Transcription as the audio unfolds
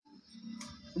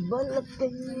Balak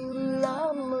kayo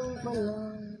lamang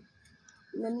pala,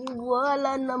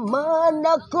 naniwala naman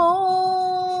ako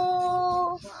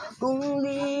kung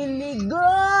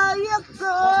liligaya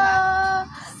ka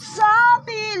sa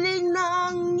piling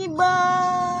ng iba.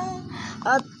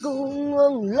 At kung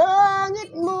ang langit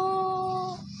mo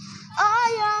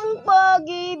ay ang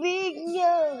pag-ibig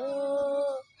niya,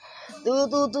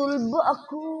 tututol ba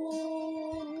ako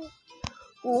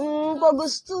kung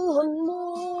kagustuhan mo?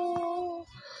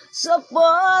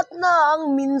 Sapat na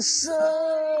ang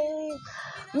minsay,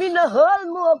 minahal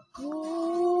mo ako.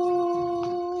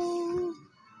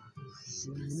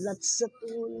 Sulat sa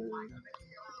tulad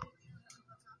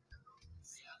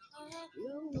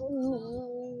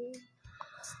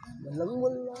walang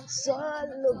wala sa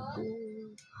loob ko.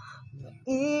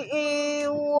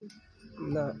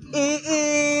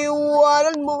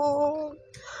 Naiiwanan mo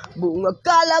buong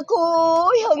akala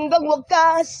ko'y hanggang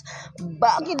wakas.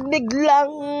 Bakit biglang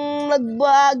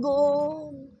nagbago?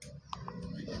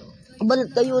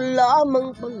 Balit kayo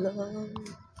lamang pala,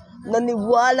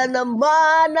 naniwala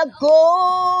naman ako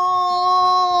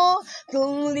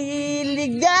kung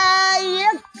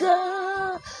liligaya ka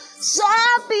sa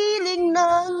piling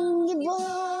ng iba.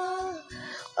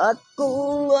 At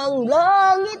kung ang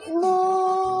langit mo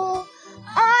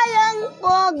ay ang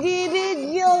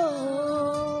pag-ibig niya,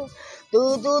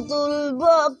 tututol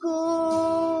ba ako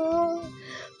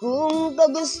kung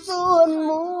kagustuhan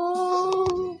mo?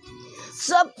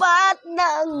 Sapat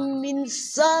ng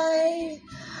minsay,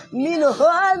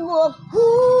 minahal mo ako.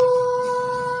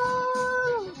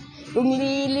 Kung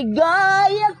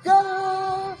liligaya ka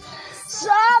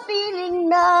sa piling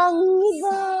ng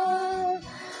iba,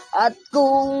 at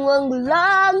kung ang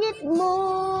langit mo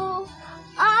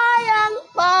ay ang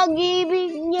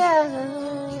pag-ibig niya,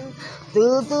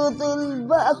 tututol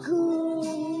ba ako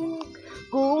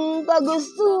kung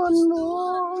kagustuhan mo?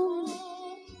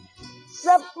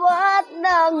 Sapat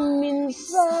ng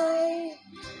minsay,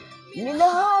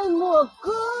 minahal mo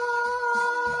ako.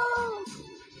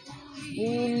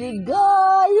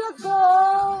 Liligaya ka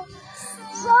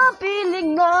sa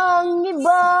piling ng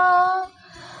iba,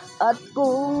 at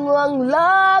kung ang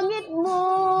langit mo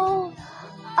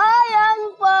ay ang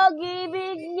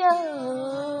pag-ibig niya,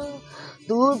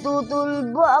 tututol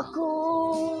ba ako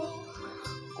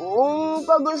kung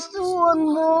kagustuhan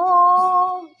mo?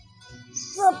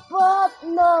 Sapat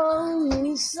ng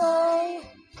minsay,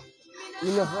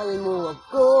 minahal mo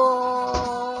ako.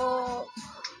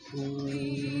 Kung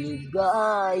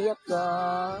ligaya ka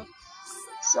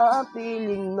sa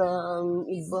piling ng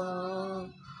iba,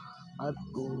 at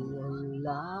kung ang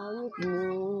langit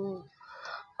mo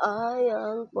ay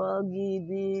ang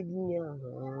pag-ibig niya.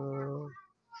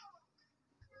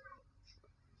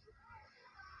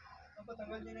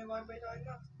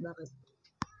 Bakit?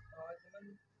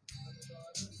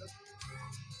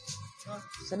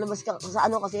 Sa labas ka, sa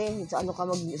ano kasi, sa ano ka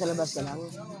sa labas ka lang.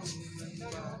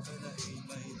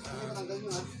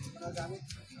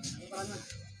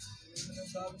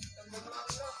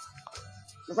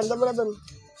 Natanggal mo na dun.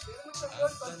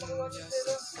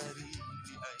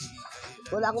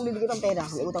 Wala akong bibigyan ng pera,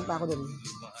 may utang pa ako dun.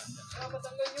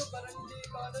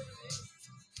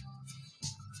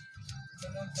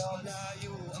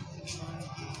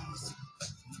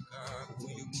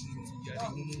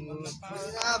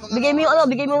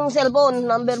 Bigay mo yung cellphone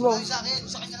number mo.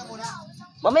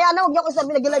 Mamaya na, huwag niyo ako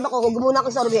istorbo, nag-live ako, huwag muna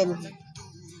ako istorbohin.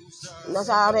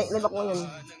 Nasa live ako ngayon.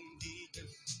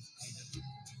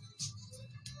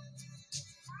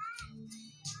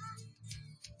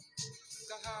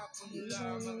 Kahapon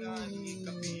lamang ay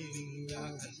kapiling niya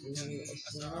at niyang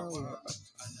asawa at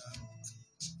anak.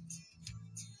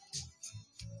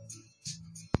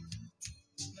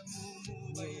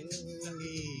 Namumuhay ng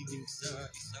tahimik sa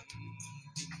isang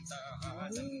tindahan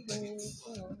ng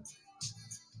ganito.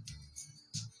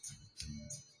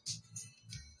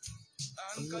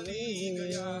 Ang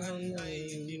kaligayahan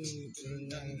ay dinudul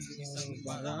ng isang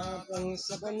balakang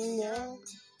sa kanya.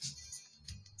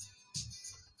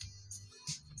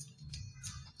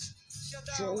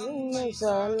 Siyang may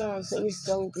sala sa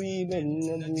isang krimen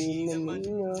na di naman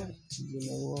niya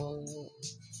ginawa.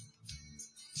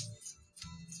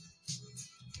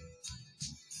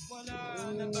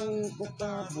 Wala na bang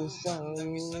patapos ang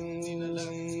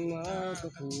nilang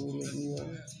makatulad niya.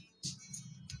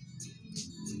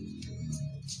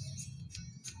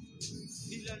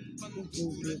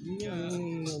 Tulad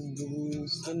niyang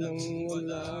nagdusa ng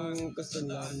walang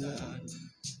kasalanan.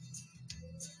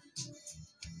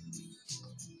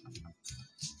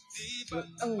 Ba't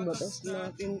ang batas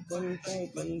natin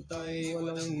pantay-pantay,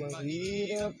 walang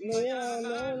mahirap na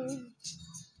yaman?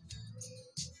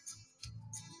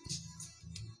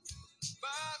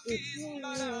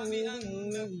 Marami ang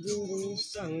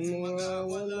nagdurusang mga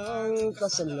walang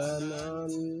kasalanan.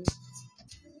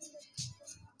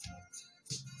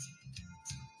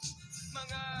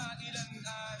 Mga ilang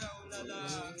araw na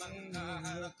lamang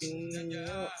haharapin na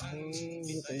niya ang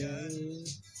bitayan.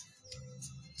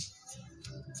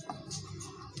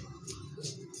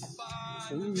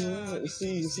 Kanya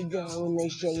isisigaw na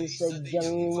siyang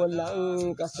sadyang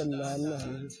walang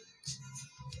kasalanan.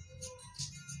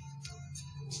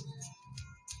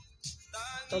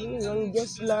 Ang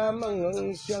Diyos lamang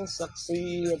ang siyang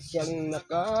saksi at siyang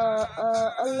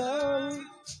nakaalam.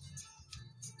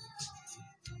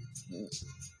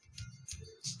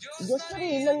 Diyos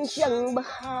rin ang siyang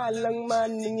bahalang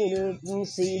maningil kung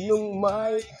sinong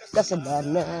may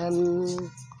kasalanan.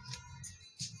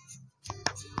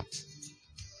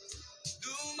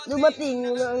 Dumating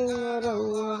ang araw,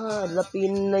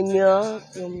 harapin na niya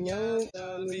kanyang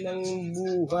dami ng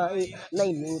buhay na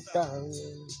inutang.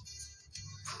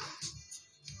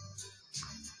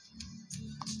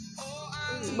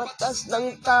 Batas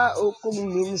ng tao kung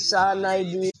minsan ay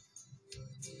di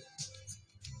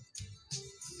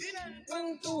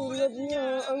ang tulad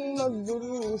niya ang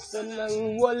magdurusa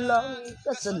ng walang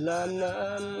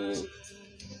kasalanan.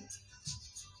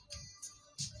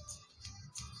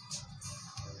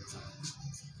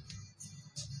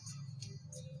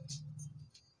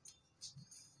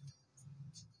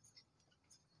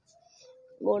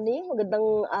 Morning,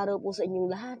 magandang araw po sa inyong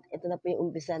lahat. Ito na po yung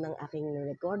umpisa ng aking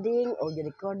recording, audio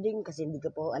recording, kasi hindi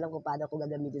ko po alam kung paano ko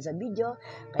gagamitin sa video.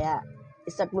 Kaya,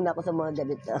 start muna ako sa mga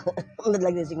ganito.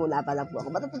 Naglagsing muna pa lang po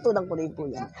ako. Matututunan ko rin po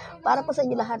yan. Para po sa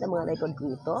inyo lahat ang mga record ko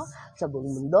ito sa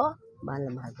buong mundo. Mahal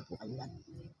na mahal ko po kayo.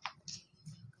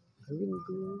 Gawin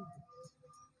ko.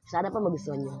 Sana pa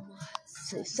magustuhan nyo.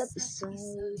 Sa isa't isa.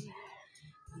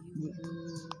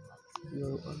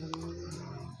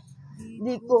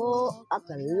 Di ko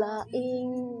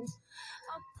akalaing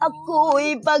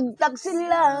ako'y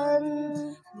pagtaksilan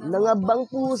ng abang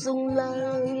pusong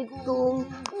langit kong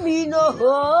binuhay.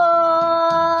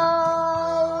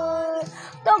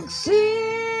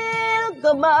 Taksil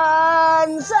ka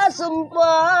man sa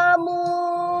sumpa mo,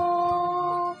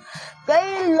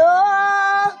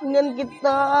 kailangan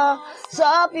kita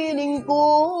sa piling ko.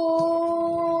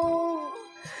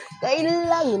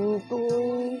 Kailangan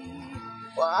kong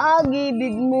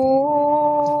pag-ibig mo,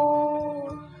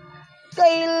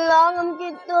 kailangan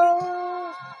kita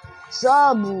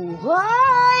sa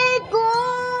buhay ko.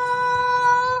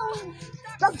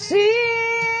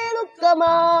 Taksil ka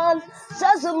man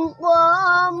sa sumpa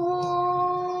mo,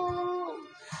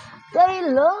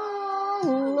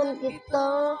 kailangan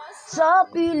kita sa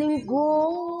piling ko.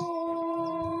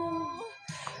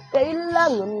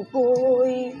 Kailangan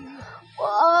ko'y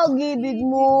pag-ibig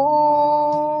mo,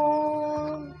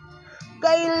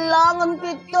 kailangan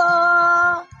kita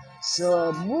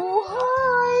sa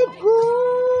buhay ko.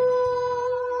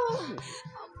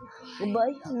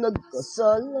 Iba'y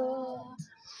nagkasala,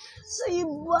 sa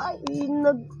iba'y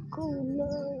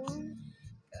nagkulang.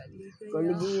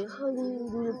 Kaligayahan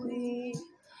dulpi,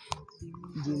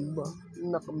 di ba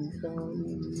nakamtan?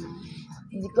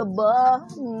 Di ka ba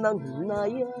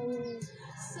nangnayang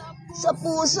sa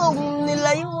pusong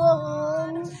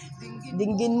nilayon?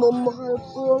 Dinggin mo mahal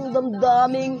ko ang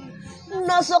damdaming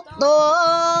nasaktan.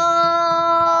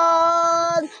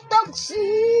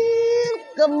 Taksil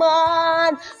ka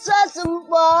man sa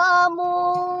sumpa mo,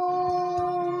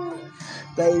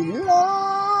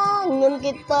 kailangan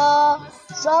kita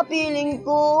sa piling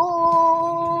ko.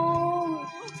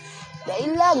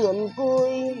 Kailangan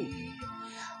ko'y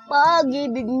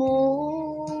pag-ibig mo,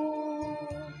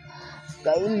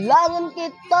 kailangan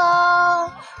kita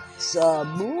sa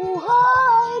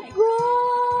buhay ko.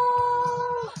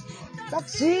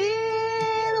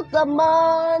 Taksil ka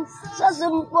man sa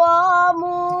sumpa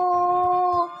mo.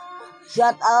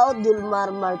 Shout out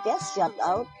Dulmar Marquez, shout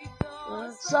out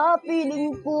sa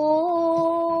piling ko.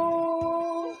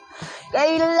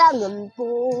 Kailangan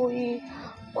ko'y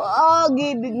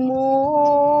pag-ibig mo,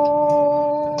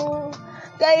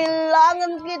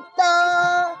 kailangan kita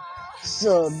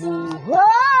sa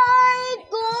buhay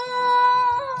ko.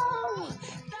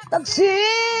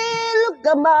 Taksil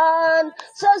ka man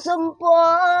sa sumpa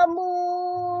mo.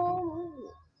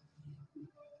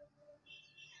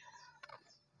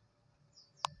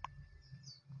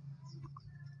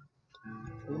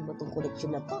 Ano ba itong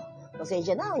connection na to?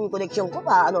 Pasensya na, yung connection ko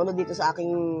pa, ano-ano dito sa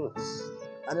aking,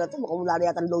 ano na to, mukhang wala na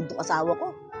yata load to asawa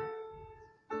ko.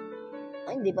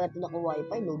 Ay, hindi pa na ito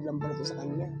naka-wifi, load lang pala ito sa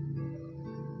kanya.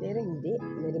 Pero hindi,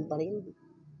 meron pa rin.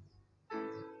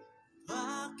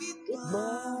 Bakit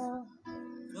ba?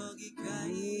 Pag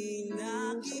ika'y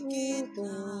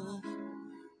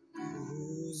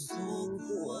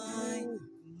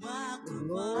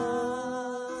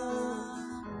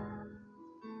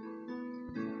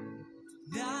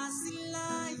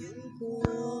ko,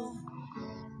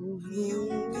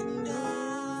 iyong ganda.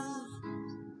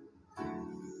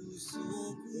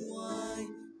 Puso ko ay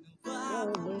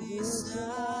napapag-isa.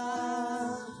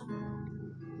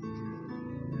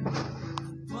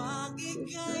 Pag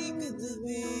ika'y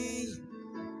katabi,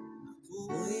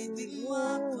 ako'y di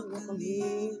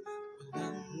mapakali.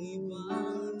 Walang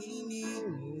ibang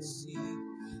iniisip,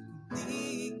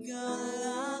 kundi ikaw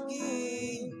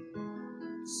lagi.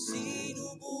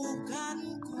 Sinubukan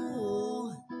ko,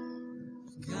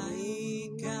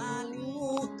 ika'y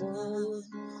kalimutan.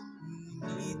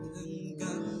 Ngunit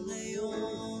hanggang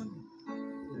ngayon,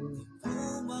 di ko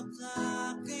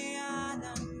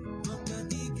makakayanan.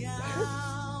 Pagkat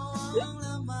ikaw ang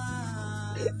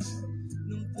laman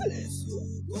ng puso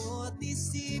ko't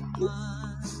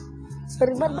isipan.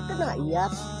 Pero ba't ka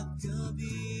naiyak?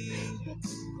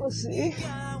 Kasi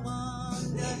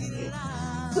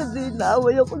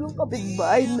naaway ako ng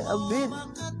kapitbahay namin.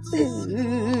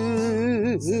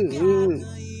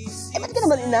 Ba't ka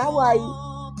naman inaway?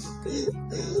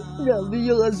 Sabi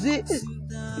niya kasi,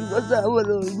 yung asawa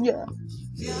raw niya,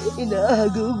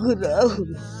 inaagaw ko raw.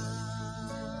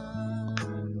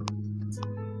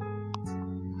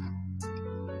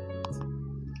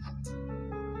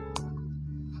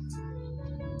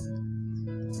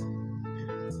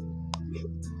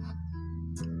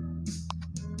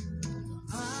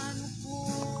 Ano ko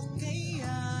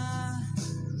kaya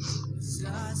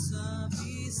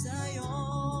sasabi sa'yo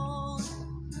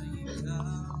na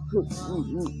ikaw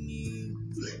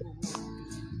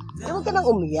Huwag ka nang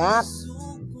umiyak.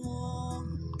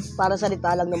 Para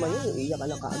salita lang naman yun, iiyak ka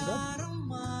na kaagad.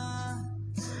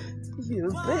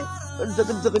 Siyempre, ang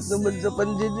sakit-sakit naman sa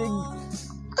pandinig.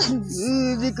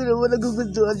 Hindi ko naman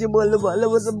naguguntuhan yung mga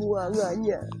lumalabas sa buhanga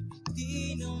niya.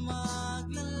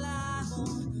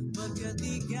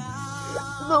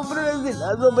 Sobra na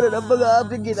sila, sobra na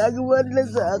pag-aaping ginagawa nila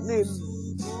sa akin.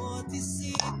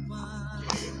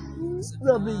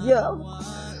 Sabi niya,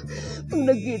 pag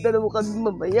nagkita na mo kami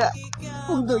mamaya,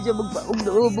 huwag daw siya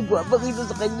magpapakita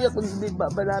sa kanya kung hindi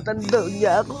babanatan daw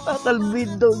niya ako,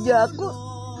 kakalbin daw niya ako.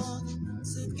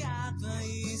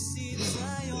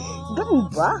 Ganun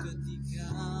ba?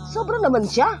 Sobra naman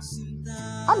siya.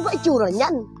 Ano ba itsura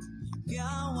niyan?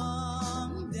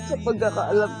 Sa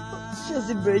pagkakaalam ko, siya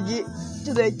si Bergie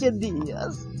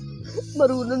Diaz.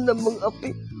 Marunong namang api.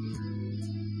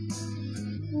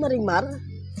 Marimar,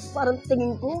 parang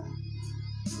tingin ko,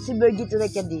 si Bergie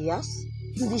Diaz,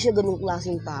 hindi siya ganung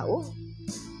klaseng tao.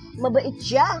 Mabait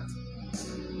siya.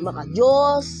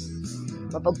 Maka-Diyos,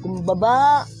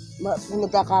 mapagkumbaba, kung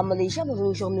nagkakamali siya,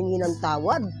 marunong siya humingi ng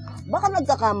tawad. Baka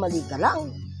nagkakamali ka lang.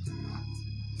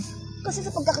 Kasi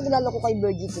sa pagkakakilala ko kay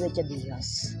Bergie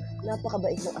Diaz,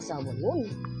 napakabait ng asawa nun.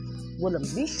 Walang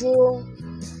bisyo.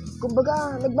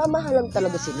 Kumbaga, nagmamahalan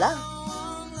talaga sila.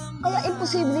 Kaya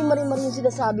imposible Marimar yung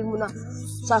sinasabi mo na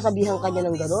sasabihan ka niya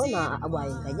ng gano'n,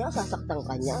 naaawayin ka niya, sasaktan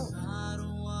ka niya.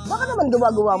 Baka naman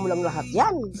gawa-gawa mo lang lahat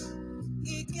yan.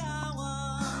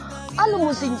 Alam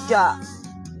mo, Cynthia,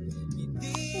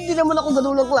 hindi naman ako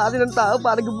ganun lang klase ng tao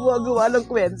para gawa-gawa ng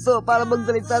kwento, para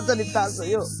magsalita-salita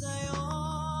sa'yo.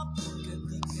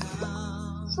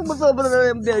 Sumasobra na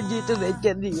yung Bergie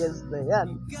Diaz na yan.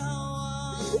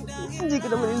 Hindi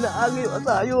ko naman inaagay yung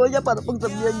asayo niya para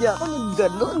pagsabihan niya ako ng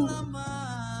ganun.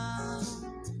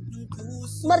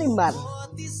 Marimar,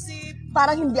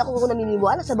 parang hindi ako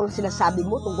naniniwala sa mga sinasabi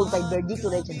mo tungkol kay Bergie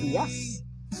Diaz.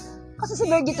 Kasi si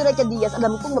Bergie Diaz,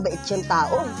 alam kong mabait siyang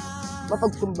tao,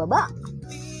 mapagkumbaba,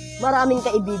 maraming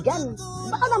kaibigan.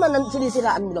 Baka naman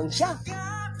sinisiraan mo lang siya.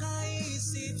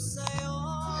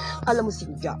 Alam mo,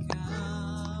 Cynthia,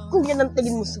 kung yan ang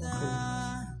tingin mo sa akin,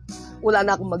 wala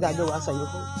na akong magagawa sa'yo.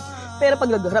 Pero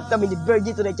pag nagharap kami ni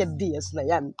Bergie Diaz na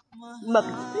yan,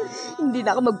 hindi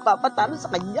na ako magpapatalo sa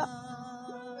kanya.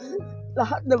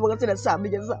 Lahat ng mga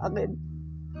sinasabi niya sa akin,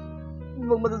 yung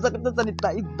mga masasakit na salita,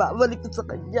 ibabalik ko sa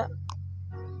kanya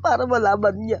para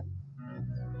malaman niya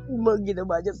yung mga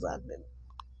ginawa niya sa akin.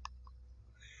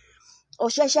 O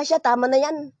siya, tama na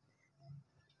yan.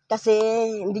 Kasi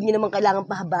hindi niyo naman kailangan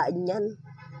pahabain yan.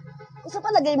 Kung sa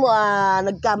palagay mo,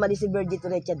 nagkamali si Bergie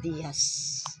Diaz,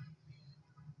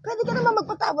 pwede ka naman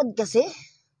magpatawad kasi.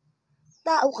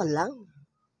 Tao ka lang.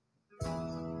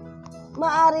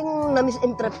 Maaring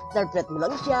na-misinterpret mo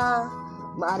lang siya.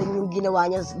 Maaring yung ginawa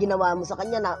mo sa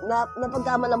kanya,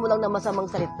 napagkamalan mo lang na masamang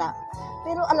salita.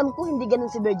 Pero alam ko, hindi ganun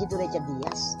si Bergie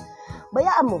Diaz.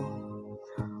 Bayaan mo.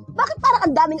 Bakit parang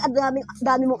ang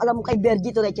dami mong alam kay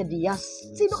Bergie Diaz?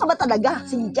 Sino ka ba talaga?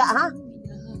 Cynthia, ha?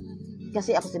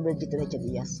 Kasi ako si Bergie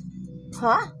Diaz.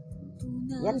 Ha?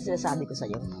 Yan sinasabi ko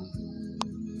sa'yo.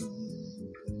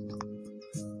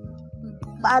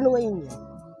 Paano ngayon yan?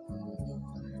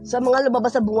 Sa mga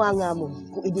lumabas sa bunganga mo,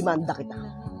 kung idemanda kita.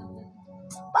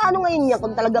 Paano ngayon yan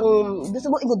kung talagang gusto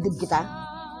mo igudgod kita?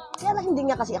 Kaya lang hindi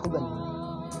nga kasi ako ganun.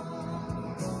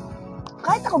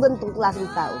 Kahit ako ganitong klaseng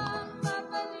tao,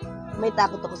 may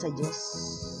takot ako sa Diyos.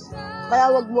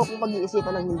 Kaya wag mo akong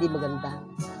pag-iisipan ng hindi maganda.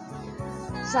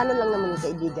 Sana lang naman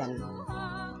kaibigan,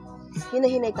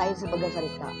 hinahinay tayo sa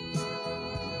pagsasalita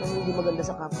ng hindi maganda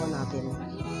sa kapwa natin.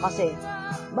 Kasi,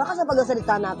 baka sa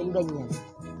pagsasalita natin ganyan,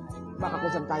 baka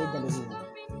kung saan tayo dalhin.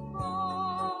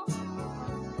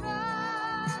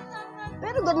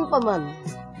 Pero ganun pa man,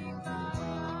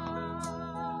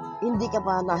 hindi ka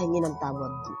pa nahingi ng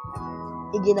tawad.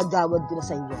 Iginagawad ko na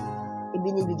sa iyo.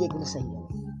 Ibinibigay ko na sa iyo.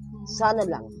 Sana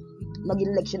lang,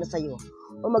 maging leksyon na sa iyo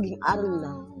o maging aral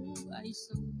na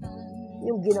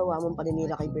yung ginawa mong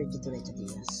paninira kay Virgie Turecha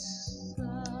Diaz.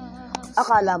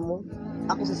 Akala mo,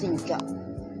 ako si Cynthia.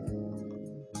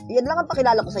 Yan lang ang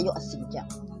pakilala ko sa iyo as Cynthia.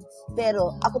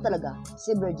 Pero ako talaga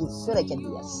si Virgie Turecha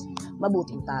Diaz.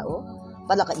 Mabuting tao,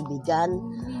 palakaibigan,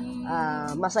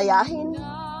 masayahin,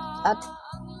 at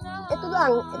ito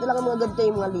lang ang mga ganito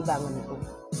yung mga libangan ko.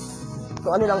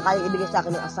 Kung ano lang kayang ibigay sa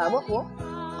akin ng asawa ko,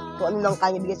 kung ano lang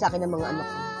kayang ibigay sa akin ng mga anak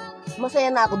ko.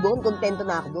 Masaya na ako doon, kontento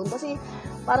na ako doon, kasi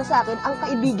para sa akin, ang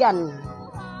kaibigan,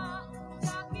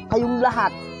 kayong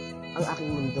lahat, ang aking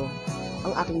mundo,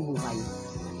 ang aking buhay,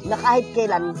 na kahit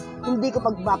kailan, hindi ko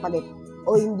pagpapalit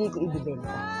o hindi ko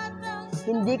ibibenta.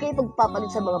 Hindi ko ipagpapalit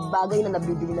sa mga bagay na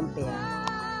nabibili ng pera.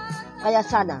 Kaya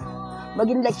sana,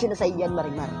 maging leksyon na sa iyo yan,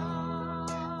 Marimar.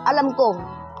 Alam ko,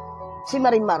 si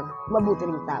Marimar, mabuti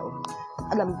ring tao.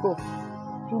 Alam ko,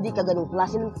 hindi ka ganung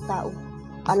klase ng tao.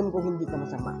 Alam ko, hindi ka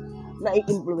masama.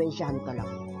 Nai-impluensyahan ka lang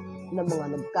ng mga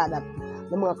nagkalat,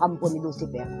 ng mga kampo ni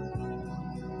Lucifer.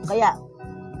 Kaya,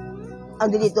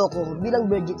 andito ako bilang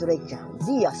Virgie Turecha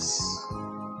Diaz.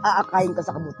 Aakayin ka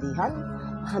sa kabutihan,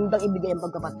 handang ibigay ang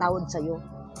pagkapatawad sa iyo,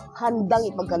 handang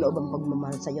ipagkaloob ang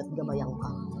pagmamahal sa iyo at gabayan ka.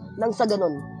 Nang sa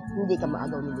ganon, hindi ka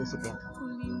maagaw ni Lucifer.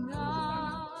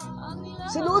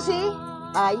 Si Lucy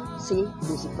ay si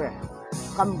Lucifer,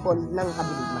 kampon ng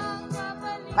kadiliman.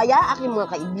 Kaya aking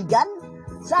mga kaibigan,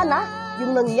 sana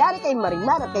yung nangyari kay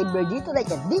Marimar at kay Virgie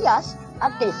Turecha Diaz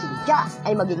at kay Cynthia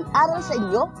ay maging aral sa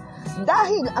inyo,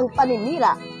 dahil ang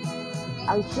paninira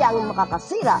ang siyang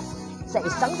makakasira sa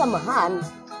isang samahan,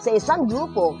 sa isang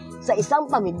grupo, sa isang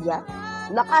pamilya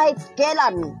na kahit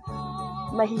kailan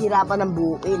mahihirapan ng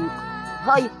buuin.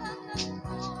 Hoy!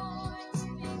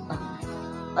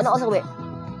 Ano ko sabi?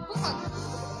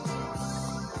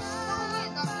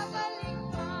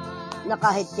 Na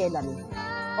kahit kailan,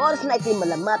 oras na ito'y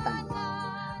malamatan,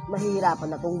 mahihirapan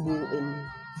na itong buuin.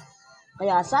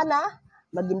 Kaya sana,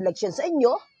 maging leksyon sa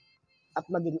inyo at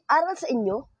maging aral sa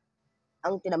inyo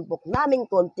ang tinampok naming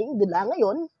konting dula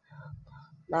ngayon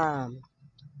na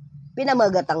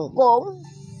pinamagatang kong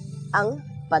ang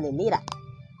paninira.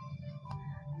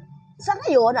 Sa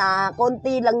ngayon,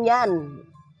 konti lang yan.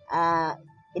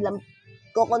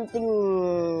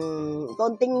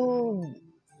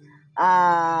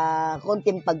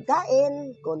 Konting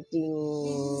pagkain,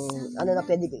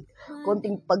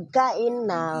 konting pagkain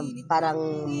na parang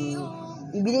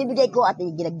ibinibigay ko at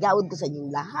ginagawad ko sa inyong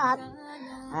lahat,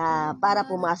 para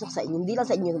pumasok sa inyong, hindi lang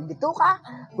sa inyong bituka,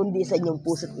 kundi sa inyong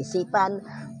puso't isipan,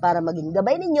 para maging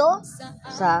gabay ninyo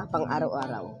sa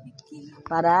pang-araw-araw,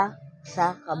 para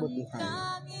sa kabutihan.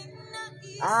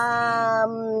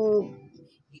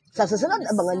 Sa susunod,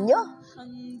 abangan nyo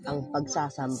ang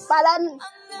pagsasampalan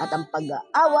at ang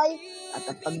pag-aaway at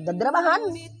ang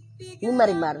pagdadramahan ni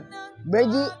Marimar,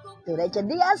 Virgie Turecha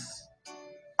Diaz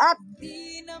at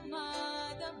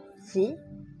si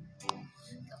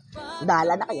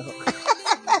Dala na kayo.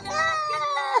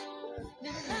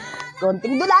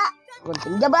 Konting dula,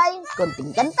 konting gabay,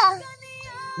 konting kanta.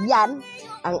 Yan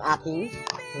ang aking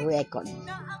record.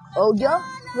 Audio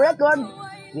record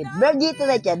with Virgie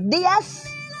Turecha Diaz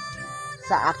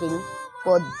sa aking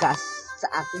podcast,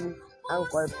 sa aking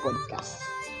Anchor Podcast.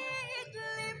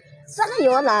 Sa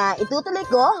ngayon, itutuloy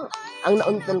ko ang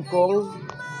nauntol kong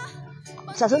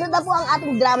sa sunod na po ang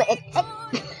ating drama ek-ek.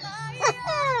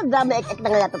 Drama ek-ek na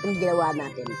nga yata itong ginawa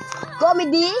natin.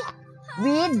 Comedy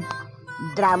with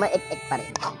drama ek-ek pa rin.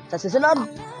 Sa susunod,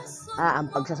 ang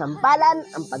pagsasampalan,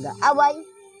 ang pag-aaway.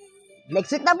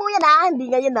 Next week na po yan hindi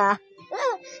ngayon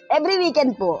Every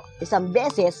weekend po, isang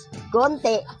beses,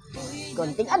 konting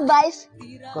advice,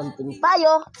 konting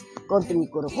payo, konting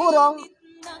kuro-kuro,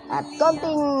 at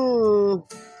konting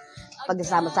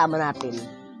pagsasama-sama natin.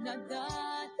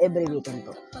 Every weekend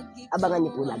po. Abangan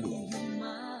niyo po lagi yan.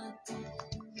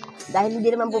 Dahil hindi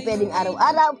naman po pwedeng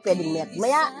araw-araw, pwedeng maya't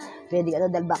maya, pwedeng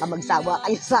dahil baka magsawa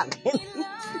kayo sa akin.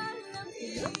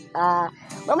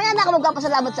 Mamaya na ako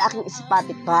magpapasalamat sa aking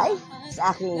Spotify,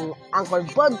 sa aking Anchor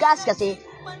Podcast kasi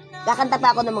kakanta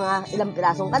pa ako ng mga ilang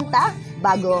pirasong kanta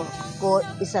bago ko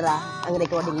isara ang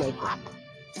recording na ito.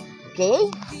 Okay?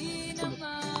 Sige.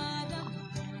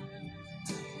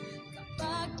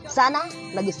 Sana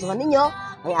nagustuhan ninyo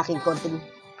ang aking konting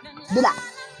dula.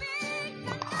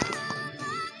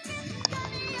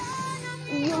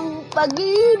 Yung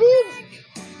pag-ibig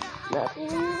na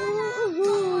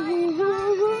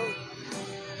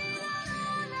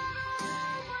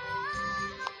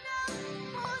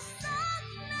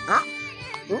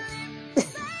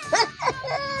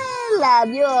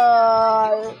love you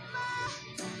all.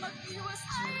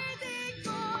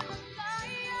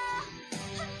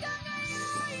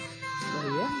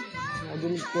 Ayan,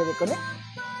 nadinig ko na.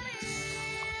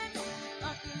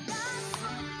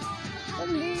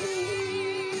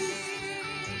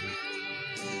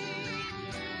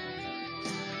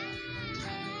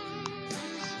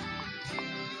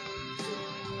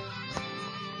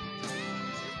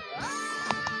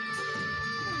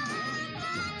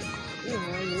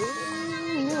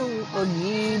 Yung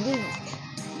pag-ibig.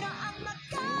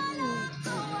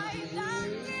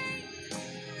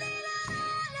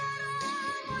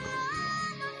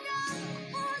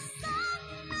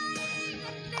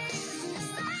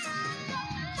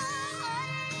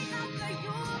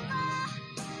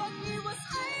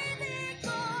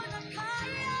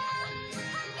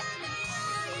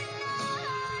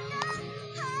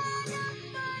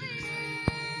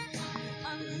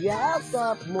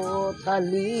 Yakap mo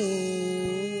talim.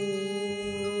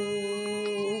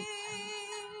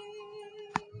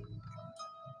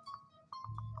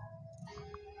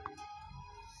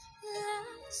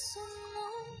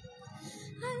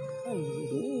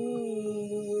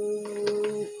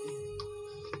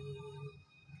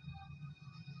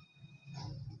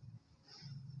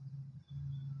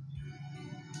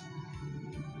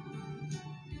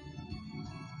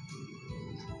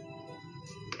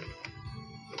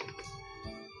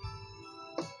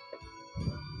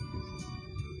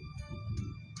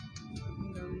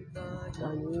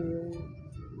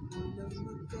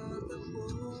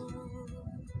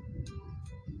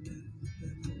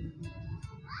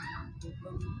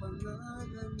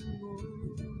 Pangalan mo,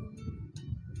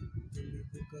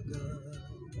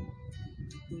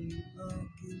 itong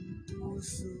aking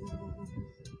puso,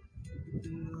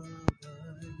 ito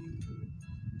ay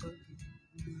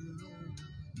pagkaaisa.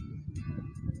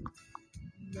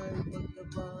 Dahil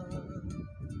pagtabag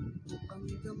ang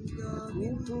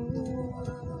damdamin mo,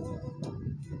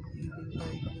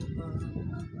 hinintay ko ang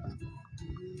iyong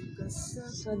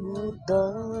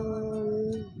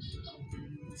kasagutan.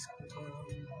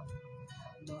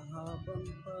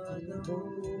 Mahabang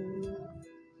panahon,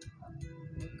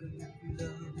 magkalit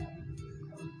lang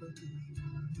ang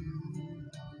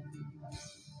pag-ibig.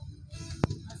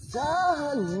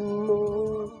 Asahan mo,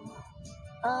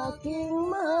 aking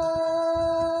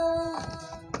mahal,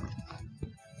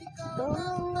 ikaw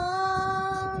lang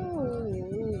ang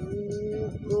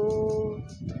ulit ko.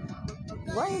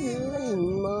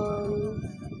 Kailanman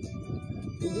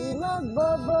hindi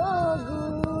magbabago.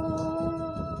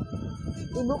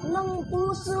 Tibok ng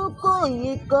puso ko,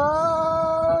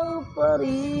 ikaw pa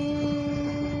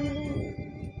rin.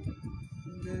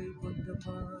 Dahil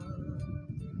pagtabag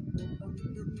ang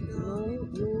damdamin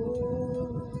mo,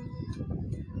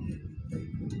 hinintay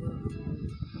ko ba iyong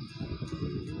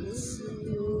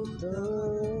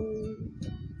kasagutan.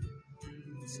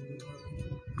 Tiis ko ang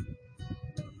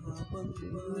mahabang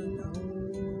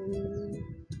panahon,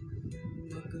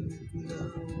 makamit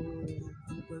lang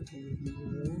ang pag-ibig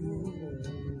mo.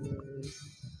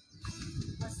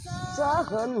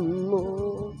 Asahan mo,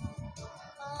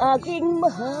 aking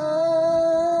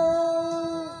mahal,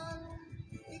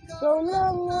 ikaw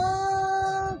lang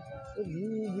ang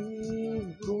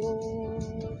pag-ibig ko.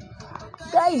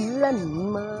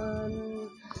 Kailanman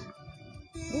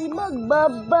di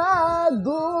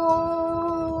magbabago.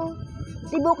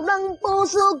 Tibok ng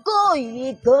puso ko,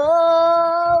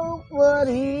 ikaw pa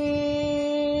rin.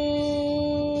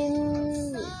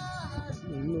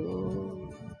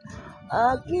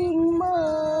 Aking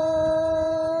mahal,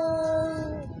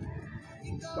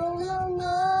 ikaw lang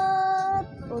at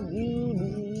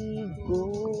pag-ibig ko.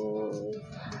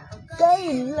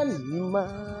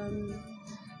 Kailanman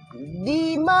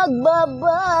di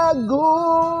magbabago.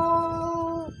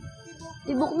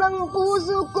 Tibok ng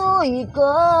puso ko,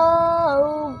 ikaw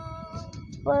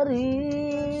pa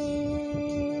rin.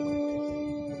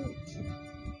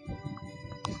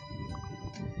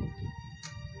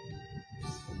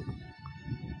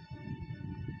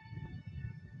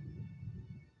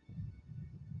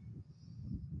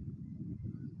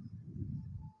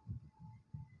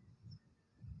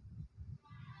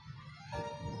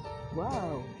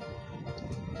 Wow.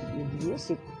 With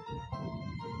music.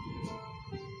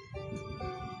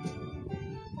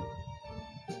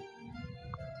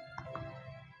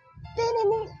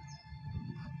 Tinini.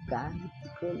 Kahit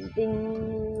konting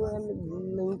liwanag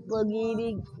ng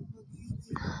pag-ibig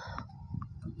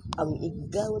ang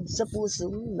igawad sa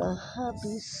pusong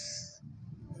nahapis,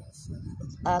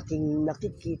 aking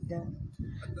nakikita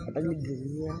at ang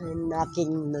ligayahan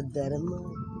aking nadarama.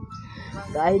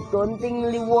 Kahit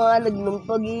konting liwanag ng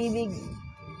pag-ibig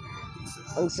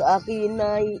ang sa akin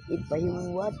ay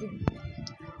ipahiwatig,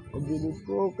 pag-ibig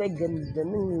ko kay ganda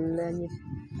ng langit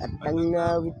at ang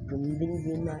awit kong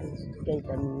dinggin ay kay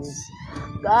tamis.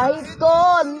 Kahit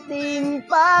konting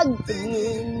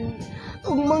pagtingin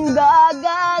kung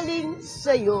manggagaling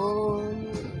sa'yo,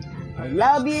 ang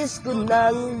labis ko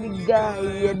ng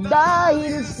ligaya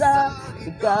dahil sa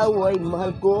ikaw ay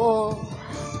mahal ko.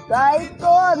 Kahit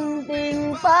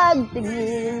konting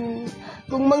pagtingin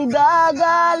kung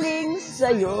manggagaling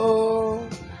sa'yo,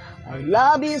 ang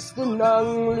labis ko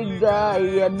ng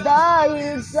ligaya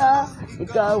dahil sa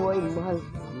ikaw ay mahal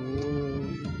ko.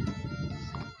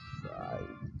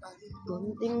 Kahit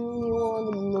konting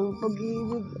liwanag ng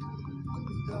pag-ibig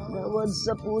gawad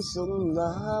sa pusong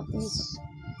nahapis,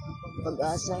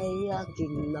 pag-asa ay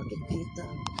aking nakikita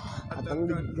at ang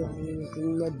ligaya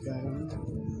kong nadarama.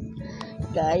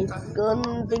 Kahit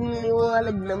konting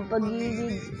liwanag ng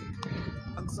pag-ibig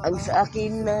ang sa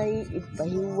akin ay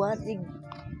ipahiwatig,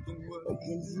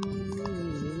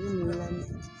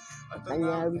 at ang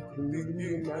awit kong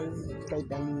dinggin ay kay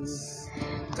tamis.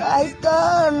 Kahit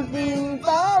konting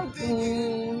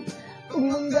pagtingin kung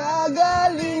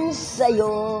manggagaling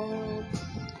sa'yo,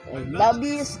 ay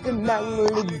labis ko ng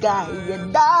ligaya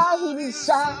dahil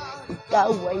sa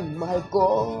ikaw ay mahal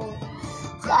ko.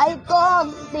 Kahit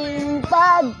konting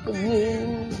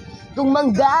pagtingin kung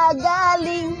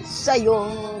manggagaling sa'yo,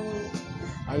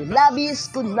 ay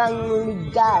labis ko ng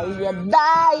ligaya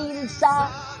dahil sa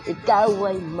ikaw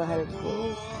ay mahal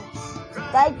ko.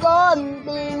 Kahit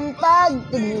konting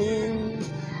pagtingin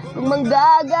kung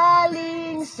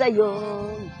manggagaling sa'yo,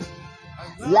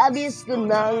 labis ko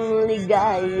ng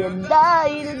ligaya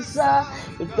dahil sa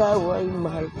ikaw ay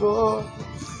mahal ko.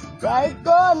 Kahit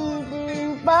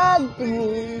konting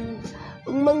pagtingin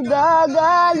kung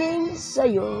manggagaling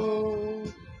sa'yo,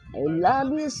 ay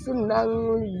labis ko ng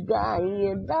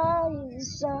ligaya dahil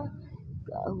sa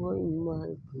ikaw ay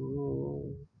mahal ko.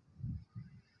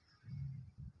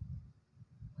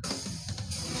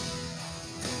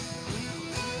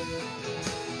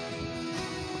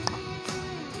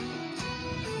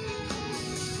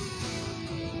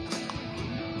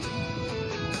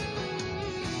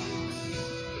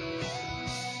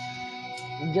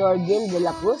 Jorgen de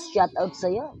la Cruz, shout out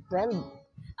sa'yo, friend.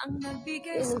 Ang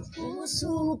nagbigay sa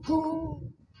puso ko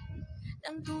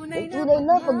ng tunay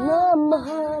na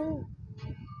pagmamahal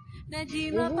na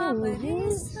di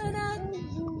mapapalis na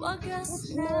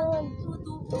nagwagas na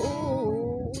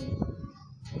totoo.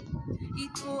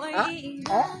 Ito ay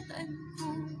ingatan ko,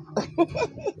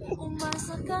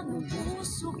 umasa kang ang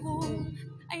puso ko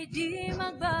ay di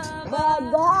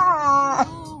magbabago.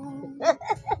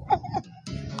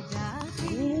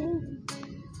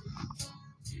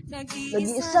 Dati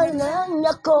nag-iisa lang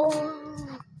ako,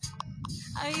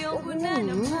 ayaw ko na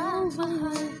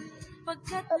namamahal,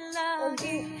 pagkat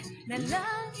lagi na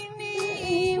lang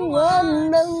iniiwan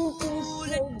ng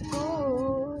tulad ko.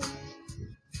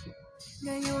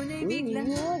 Ngayon ay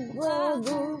biglang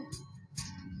nagbago,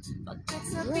 pagkat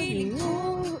sa piling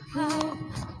ko ikaw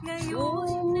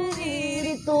ngayon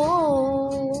naririto.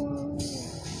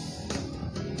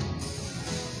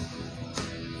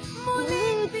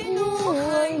 Muling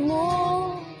pinuhay mo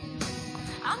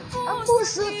ang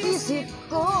puso't isip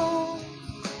ko,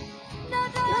 na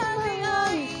dati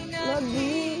ay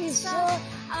nag-iisa,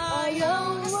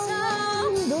 ayaw sa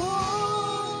mundo.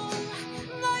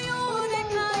 Ngayon ay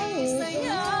may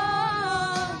saya,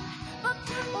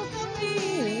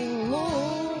 pagkakapiling mo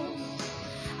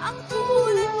ang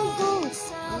tulad kong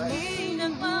sabi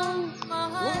ng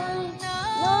pagmamahal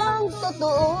ng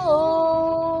totoo.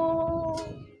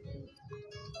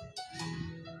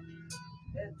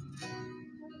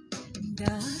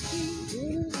 Dati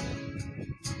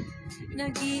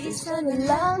nag-iisa na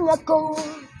lang ako,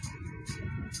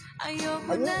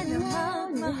 ayoko na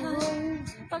namamahal,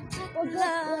 pagkat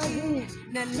lagi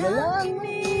na lang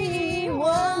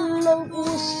iniiwan ng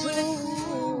puso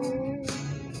ko.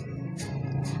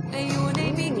 Ngayon ay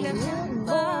biglang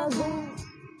nagbago,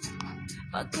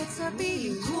 pagkat sa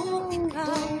piling ko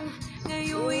ikaw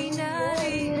ngayon ay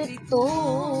naririto.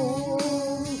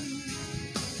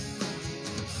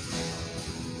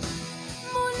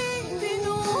 Muling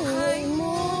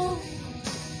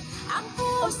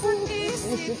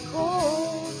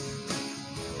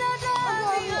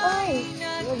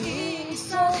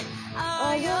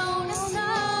ayaw na sa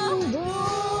mundo.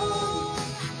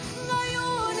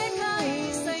 Ngayon ay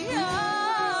kahit saya,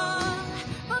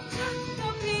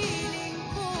 pagkakapiling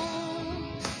ko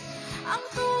ang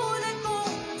tulad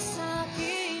mong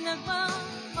sa'kin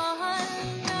nagmamahal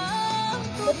ng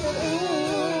totoo.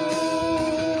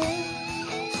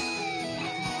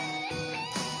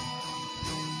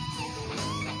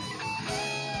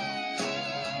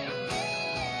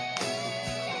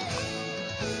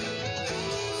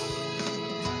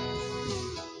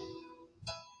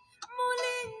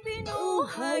 Muling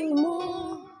binuhay mo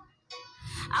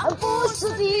Ang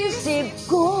puso't isip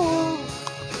ko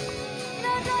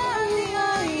na dati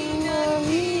ay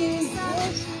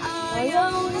nag-iisip,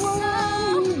 ayaw na sa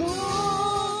mundo.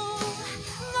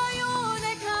 Ngayon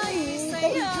ay kahit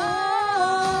saya,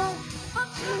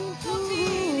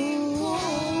 pagkakapiling ko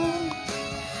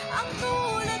ang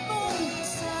tulad mong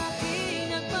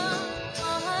sa'kin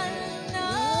nagmamahal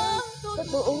ng totoo.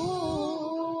 totoo.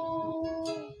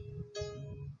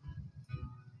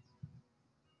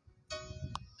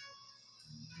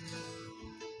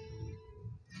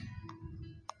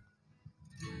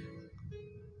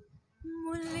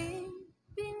 Muling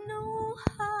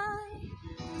binuhay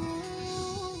mo.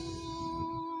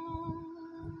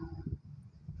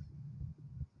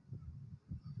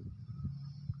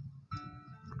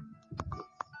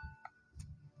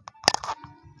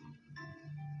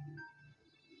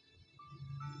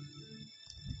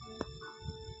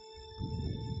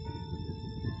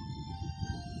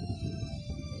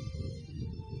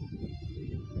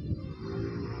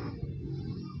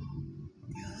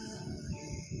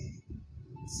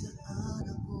 Saan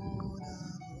ako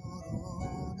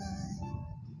naroon ay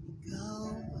ikaw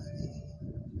pa rin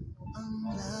ang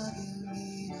laging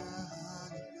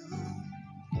hinahanap ng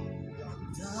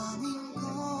damdamin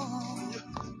ko.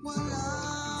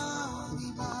 Walang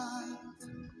iba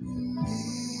kundi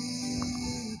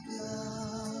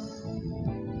ikaw.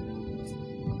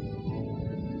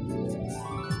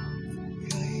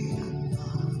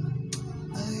 Kailanman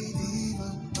ay di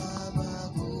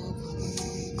magbabago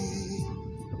pag-ibig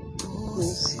ko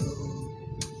sa'yo.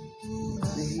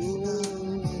 Tunay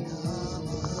kitang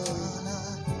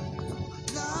minamahalan.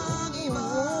 Walang iba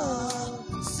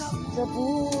sa Sa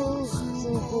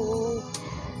puso ko,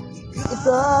 ikaw.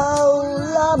 ikaw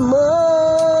lamang.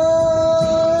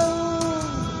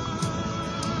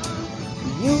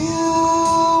 You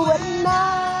and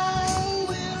I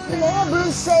never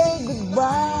say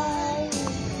goodbye.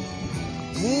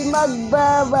 Di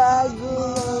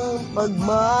magbabago ang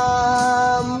pagmamahal.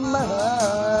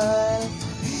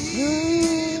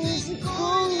 Gusto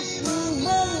kong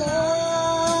sumalaw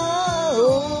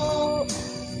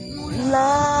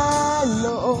mula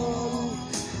noon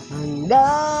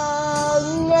hanggang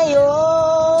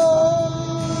ngayon.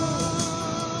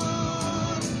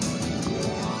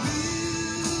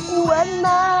 When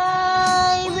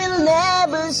I will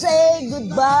never say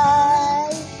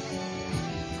goodbye,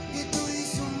 Ito'y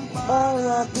sumpa ang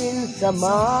aking sa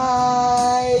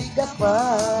may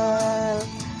kapal.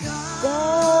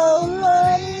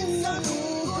 Kaulan ng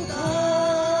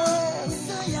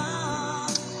saya.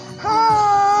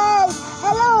 Hi!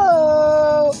 Hello!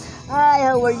 Hi,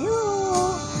 how are you?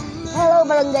 Hello,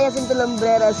 Barangay Jacinto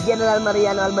Lumbreras, General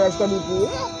Mariano Alvarez Cavite.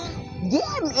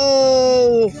 GMA!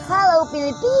 Hello,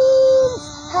 Philippines!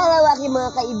 Hello, aking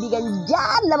mga kaibigan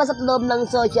dyan, labas at loob ng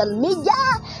social media.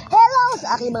 Hello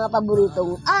sa aking mga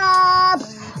paboritong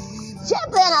apps.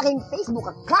 Siyempre, ang aking Facebook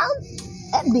account,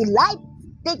 FB Live,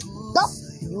 TikTok,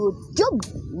 YouTube,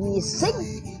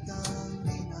 Missing,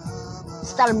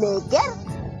 Star Maker,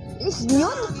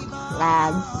 Isnyon,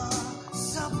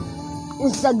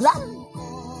 Instagram,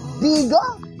 Bigo,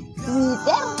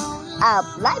 Twitter,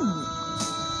 Uplive,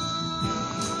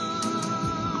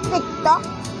 TikTok.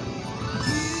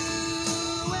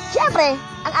 Siyempre,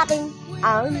 ang aking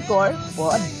Anchor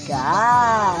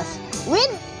Podcast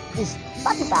with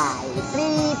Spotify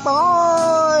 3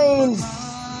 points.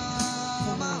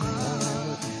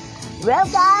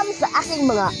 Welcome sa aking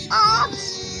mga apps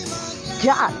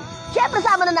dyan. Siyempre,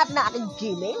 sama na natin ang aking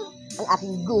Gmail, ang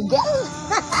aking Google.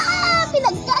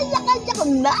 Pinagkanya-kanya ko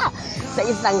na sa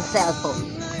isang cellphone.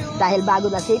 Dahil bago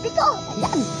na CP ko,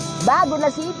 ayan. Bago na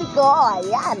CP ko,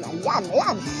 ayan.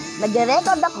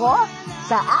 Nag-record ako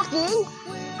sa aking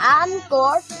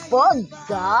Anchor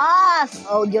Podcast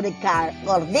audio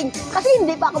recording. Kasi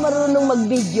hindi pa ako marunong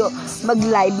mag-video,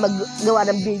 mag-live, maggawa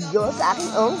ng video sa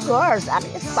aking Anchor, sa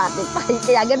aking Spotify.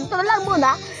 Kaya ganito na lang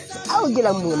muna, sa audio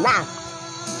lang muna.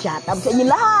 Shout out sa inyo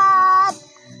lahat!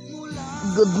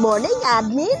 Good morning,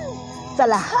 admin! Sa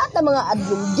lahat ng mga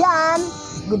admin dyan,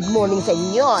 good morning sa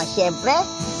inyo. Siyempre,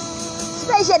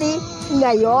 especially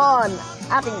ngayon,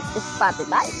 aking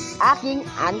Spotify, aking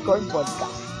Anchor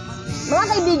Podcast. Mga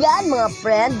kaibigan, mga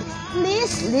friend,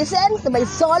 please listen to my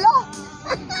solo.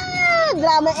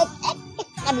 Drama ek-ek.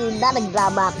 Kanina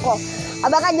nagdrama ako.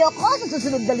 Abangan niyo ako sa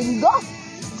susunod na linggo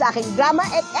sa aking drama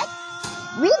ek-ek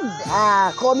with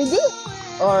comedy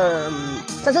or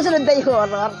sa susunod na yung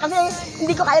horror. Kasi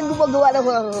hindi ko kayang gumagawa ng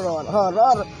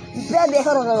horror. Pwede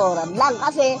horror lang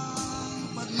kasi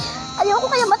ayoko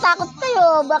kaya matakot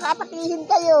kayo. Baka atakihin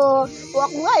kayo. O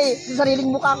ako nga sa sariling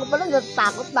mukha ko pala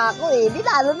natakot na ako Di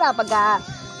lalo na pag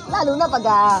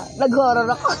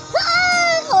nag-horror ako.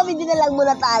 Comedy na lang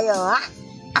muna tayo, ha?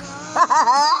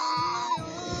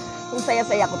 Ang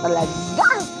saya-saya ko talaga.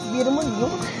 Biro mo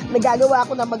yung nagagawa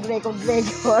ko na mag-record.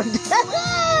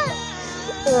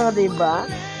 Diba?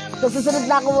 So,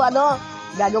 susunod na ako,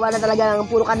 gagawa na talaga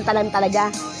ng puro kanta lang talaga.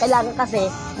 Kailangan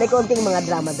kasi may konting mga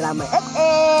drama-drama.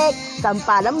 Ek-ek,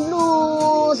 sampalang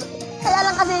blues. Kaya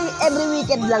lang kasi every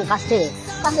weekend lang kasi.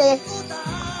 Kasi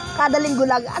kada linggo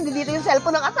lang, dito yung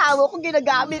cellphone ng asawa ko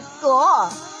ginagamit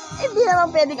ko. Hindi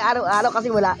naman pwedeng araw-araw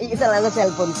kasi wala. Iisa lang ang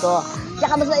cellphone ko.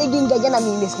 Tsaka mas maiging ganyan,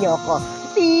 namimiss niyo ako.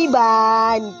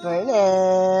 Diba? In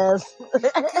fairness.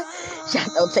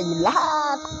 Shoutout sa inyo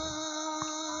lahat.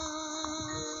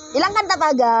 Ilang kanta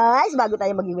pa guys, bago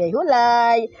tayo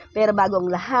mag-iway-hulay. Pero bago ang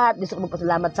lahat, gusto ko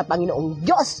magpasalamat sa Panginoong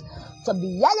Diyos sa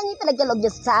biyayang itinagkaloob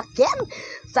niya sa akin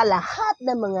sa lahat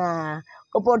ng mga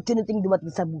opportunity dumating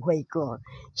sa buhay ko.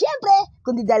 Siyempre,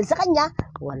 kundi dahil sa Kanya,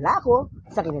 wala ko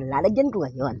sa kinalalagyan ko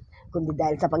ngayon. Kundi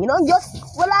dahil sa Panginoong Diyos,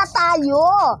 wala tayo.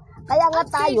 Kaya nga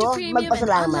tayo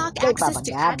magpasalamat kay Papa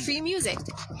God. Ad-free music.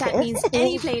 That means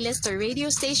any playlist or radio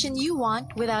station you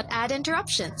want without ad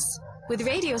interruptions. With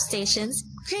radio stations,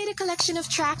 create a collection of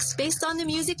tracks based on the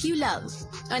music you love.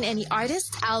 On any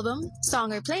artist, album,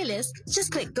 song, or playlist,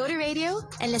 just click Go to Radio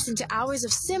and listen to hours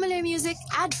of similar music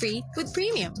ad-free with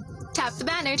premium. Tap the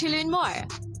banner to learn more.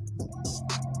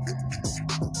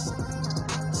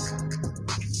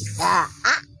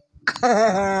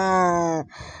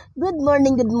 Good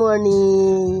morning.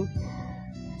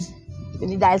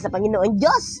 Hindi dahil sa Panginoon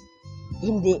Diyos,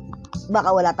 hindi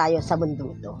baka wala tayo sa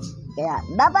mundong ito. Kaya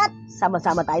dapat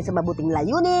sama-sama tayo sa mabuting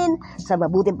layunin, sa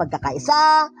mabuting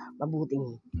pagkakaisa,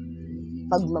 mabuting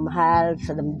pagmamahal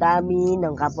sa damdamin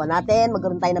ng kapwa natin,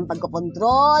 magkaroon tayo ng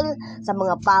pagkokontrol sa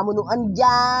mga pamunuan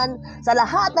dyan, sa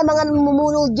lahat ng mga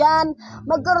namumuno dyan,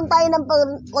 magkaroon tayo ng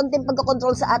konting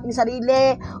pagkokontrol sa ating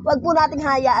sarili. Huwag po nating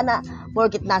hayaan na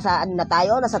porkit nasa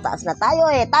taas na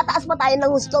tayo tataas pa tayo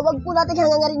ng gusto. Huwag po nating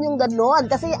hangangarin yung gano'n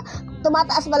kasi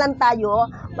tumataas pa lang tayo,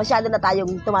 masyado na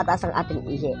tayong tumataas ang ating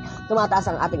ihi,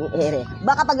 tumataas ang ating ere.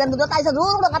 Baka pag nandun na tayo sa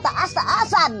durong ng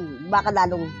kataas-taasan, baka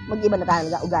lalong mag-iba na tayo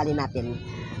ng ugali natin.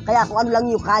 Kaya kung ano lang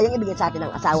yung kayang ibigay sa atin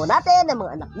ng asawa natin, ng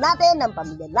mga anak natin, ng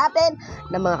pamilya natin,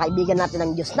 ng mga kaibigan natin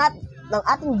ng Diyos natin, ng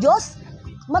ating Diyos,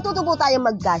 matuto po tayong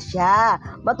magkasya,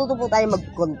 matuto po tayong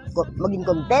maging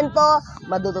kontento,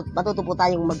 matuto po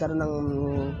tayong magkaroon ng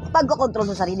pagkokontrol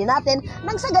sa sarili natin,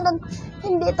 nang sa ganun,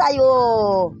 hindi tayo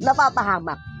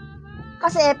napapahamak.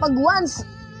 Kasi pag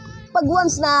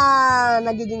once na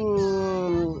nagiging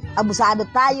abusado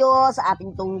tayo sa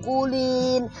ating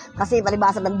tungkulin, kasi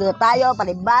palibasa nandun tayo,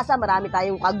 marami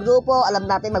tayong kagrupo, alam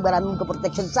natin magmaraming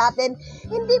magpo-protection sa atin,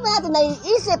 hindi ba natin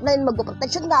naiisip na yung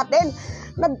magpo-protection natin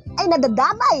ay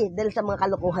nadadamay dahil sa mga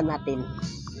kalokohan natin.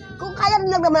 Kung kaya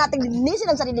lang naman natin linisin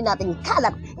ang sarili nating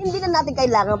kalat, hindi na natin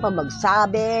kailangan pa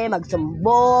magsabi,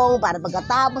 magsumbong, para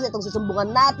pagkatapos itong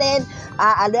susumbungan natin,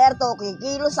 alerto,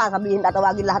 kikilos, sasabihin,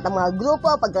 tatawagin lahat ng mga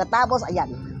grupo, pagkatapos,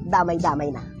 ayan,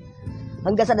 damay-damay na.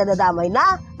 Hanggang sa nadadamay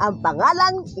na, ang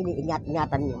pangalang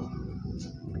iniingat-ingatan nyo.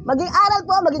 Maging aral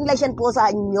po, maging lesson po sa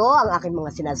inyo ang aking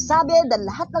mga sinasabi, dahil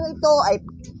lahat ng ito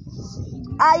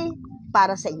ay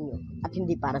para sa inyo at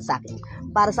hindi para sa akin,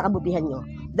 para sa kabutihan nyo.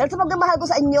 Dahil sa pagmamahal ko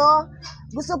sa inyo,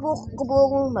 gusto ko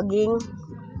pong maging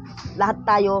lahat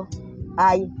tayo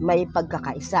ay may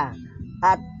pagkakaisa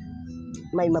at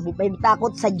may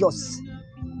takot sa Diyos.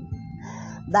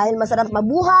 Dahil masarap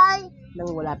mabuhay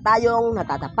nang wala tayong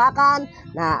natatapakan,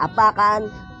 naaapakan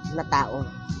na tao.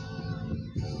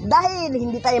 Dahil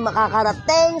hindi tayo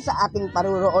makakarating sa ating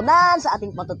paruroonan, sa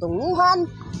ating patutunguhan,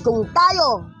 kung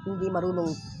tayo hindi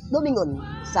marunong lumingon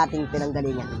sa ating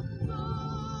pinanggalingan.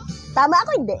 Tama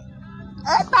ako, hindi?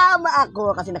 Tama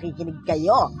ako kasi nakikinig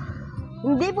kayo.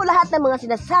 Hindi po lahat ng mga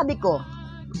sinasabi ko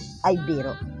ay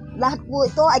biro. Lahat po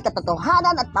ito ay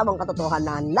katotohanan at tamang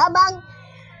katotohanan lamang,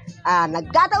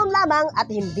 nagkataon lamang at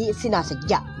hindi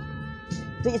sinasadya.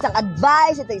 Ito isang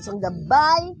advice, ito isang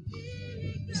gabay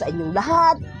sa inyong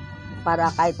lahat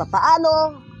para kahit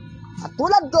papaano at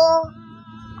tulad ko,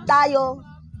 tayo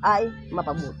ay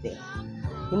mapabuti.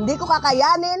 Hindi ko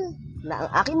kakayanin na ang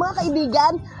aking mga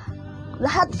kaibigan,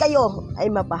 lahat kayo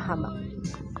ay mapahamak.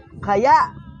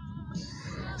 Kaya,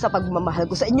 sa pagmamahal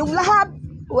ko sa inyong lahat,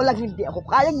 walang hindi ako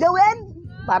kayang gawin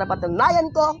para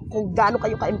patunayan ko kung gaano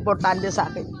kayo ka-importante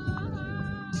sa akin.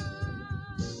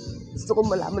 Gusto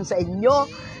kong malaman sa inyo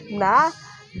na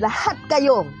lahat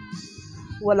kayo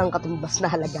walang katumbas na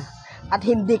halaga at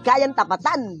hindi kayang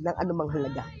tapatan ng anumang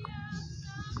halaga.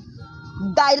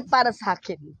 Dahil para sa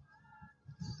akin,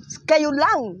 kayo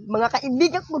lang, mga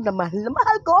kaibigan ko na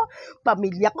mahal ko,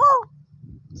 pamilya ko,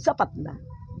 sapat na.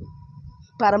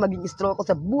 Para maging strong ako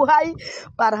sa buhay,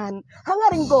 para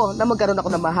hangarin ko na magkaroon ako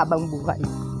ng mahabang buhay.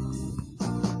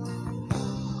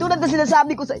 Tulad na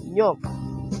sinasabi ko sa inyo,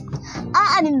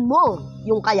 aanin mo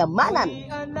yung kayamanan,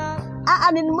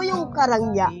 aanin mo yung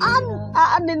karangyaan,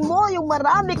 aanin mo yung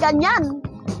marami kanyan.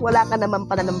 Wala ka namang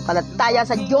pananampalataya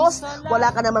sa Diyos,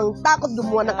 wala ka namang takot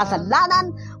gumawa ng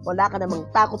kasalanan, wala ka namang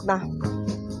takot na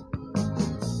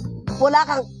wala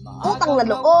kang utang na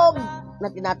loob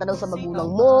na tinatanaw sa magulang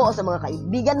mo o sa mga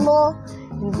kaibigan mo,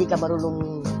 hindi ka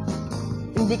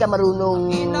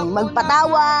marunong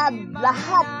magpatawad,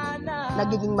 lahat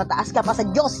nagiging mataas ka pa sa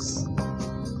Diyos.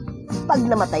 Pag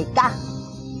namatay ka,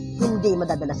 hindi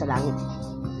madadala sa langit.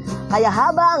 Kaya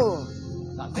habang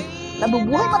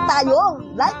nabubuhay pa tayo,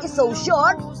 life is so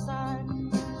short,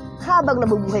 habang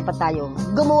nabubuhay pa tayo,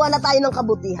 gumawa na tayo ng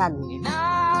kabutihan.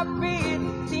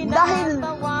 Dahil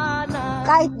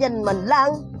kahit yan man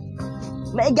lang,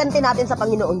 maiganti natin sa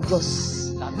Panginoon Diyos.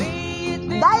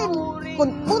 Dahil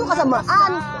kung puro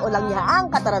kasamaan, walang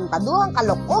katarantaduhan,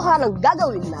 kalokohan ang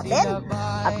gagawin natin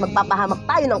at magpapahamak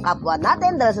tayo ng kapwa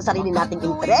natin dahil sa sarili nating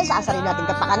interes, sa sarili nating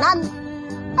kapakanan,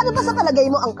 ano ba sa palagay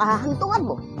mo ang kahahantungan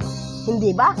mo?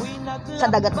 Hindi ba? Sa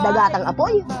dagat-dagatang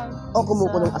apoy o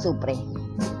kumukulong asupre?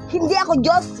 Hindi ako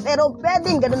Diyos, pero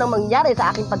pwedeng ganun ang mangyari sa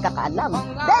aking pagkakaalam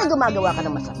dahil gumagawa ka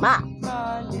ng masama.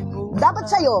 Dapat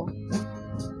sa'yo,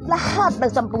 lahat ng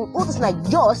 10 utos na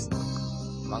Diyos,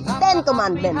 10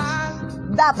 commandments,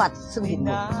 dapat sundin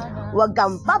mo. Huwag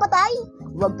kang papatay,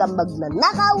 huwag kang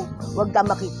magnanakaw, huwag kang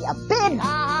makikiapid,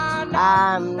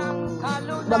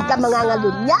 huwag kang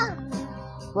mangangalunya,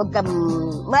 huwag kang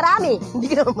marami. Hindi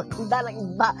ka naman matanda ng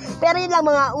iba. Pero yun lang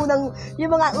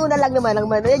yung mga una lang naman,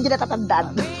 yun yung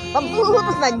natatandaan.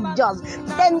 Pag-utos ng Diyos,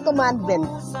 10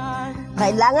 commandments.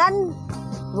 Kailangan,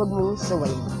 huwag mong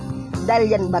suwayin.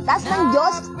 Dahil yan batas ng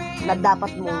Diyos na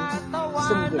dapat mong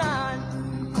sundin.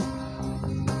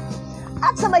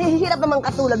 At sa mahihirap naman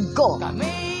katulad ko,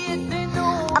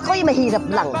 ako'y mahirap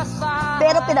lang.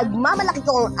 Pero pinagmamalaki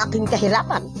ko ang aking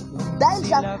kahirapan. Dahil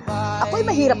sa ako'y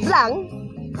mahirap lang,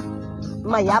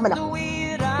 mayaman ako.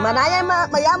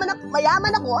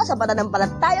 Mayaman ako sa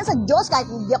pananampalataya sa Diyos kahit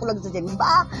hindi ako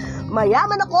nagsisimba.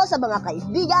 Mayaman ako sa mga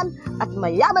kaibigan at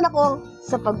mayaman ako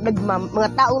sa mga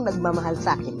taong nagmamahal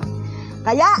sa akin.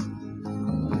 Kaya,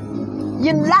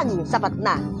 yun lang sapat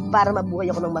na para mabuhay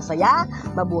ako ng masaya,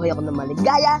 mabuhay ako ng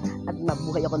maligaya, at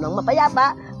mabuhay ako ng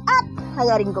mapayapa, at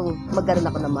hangarin kong magkaroon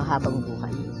ako ng mahabang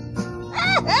buhay.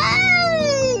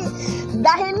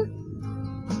 Dahil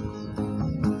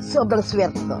sobrang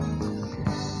swerte ko.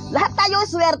 Lahat tayo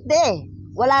swerte.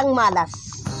 Walang malas.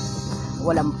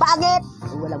 Walang pangit.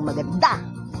 Walang maganda.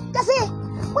 Kasi,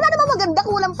 wala namang maganda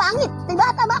kung walang pangit. Diba?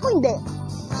 Tama ako hindi.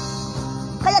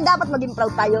 Kaya dapat maging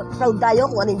proud tayo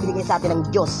kung ano yung binigay sa atin ng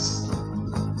Diyos.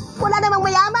 Wala namang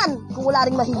mayaman kung wala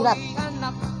ring mahirap.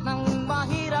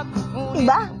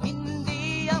 Diba?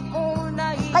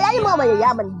 Kaya yung mga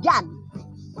mayayaman dyan,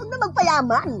 huwag na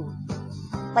magpayaman.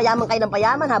 Payaman kayo ng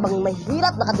payaman habang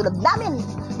mahirap na katulad namin.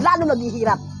 Lalo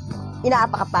naghihirap.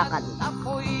 Inaapak-apakan.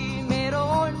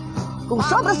 Kung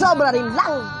sobra-sobra rin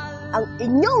lang ang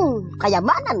inyong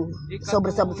kayamanan,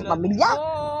 sobra-sobra sa pamilya,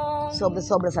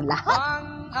 sobra-sobra sa lahat,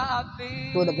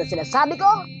 tulad na sinasabi ko,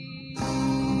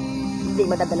 hindi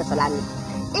madadala sa langit.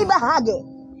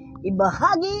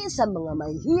 Ibahagi sa mga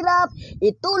mahihirap,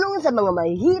 itulong sa mga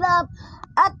mahihirap,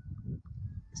 at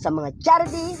sa mga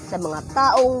charity, sa mga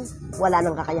taong wala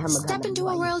nang kakayahang maghanap. Step into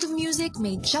a world of music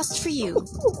made just for you.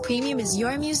 Premium is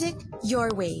your music, your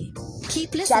way.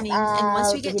 Keep listening, and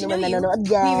once we get to know you,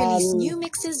 we release new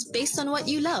mixes based on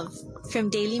what you love. From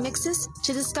daily mixes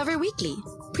to Discover Weekly,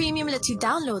 Premium lets you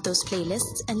download those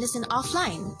playlists and listen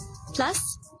offline. Plus,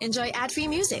 enjoy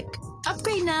ad-free music.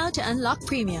 Upgrade now to unlock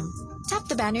Premium. Tap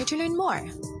the banner to learn more.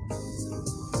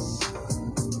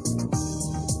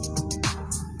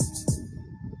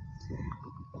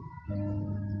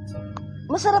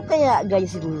 Masarap kaya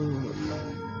guys yung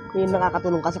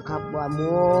nakakatulong ka sa kapwa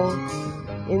mo,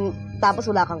 tapos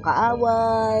wala kang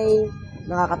kaaway,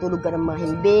 nakakatulog ka ng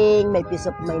mahimbing, may peace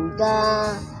of mind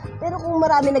ka. Pero kung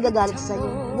marami nagagalit sa'yo,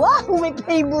 wow, may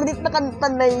favorite na kanta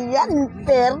na yan,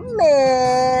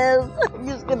 fairness.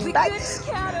 Diyos ko, dahil.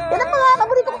 Yan ang mga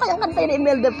kaburito ko kayang kanta ni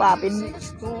Imelda Papin.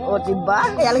 O, diba?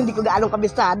 Kaya lang hindi ko gaalong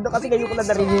kabisado kasi ngayon ko na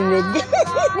narinig.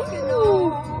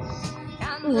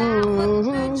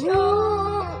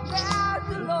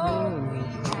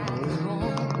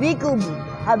 We could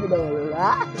have it all,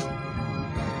 ha?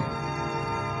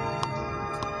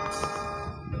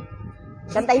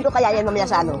 Kantahin ko kaya yan mamaya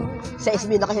sa ano? Sa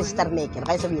SB na kasi Star Maker,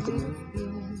 kaya sa music.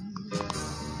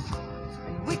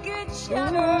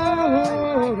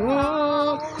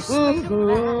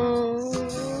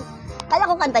 Kaya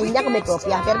ko kantahin niya kung may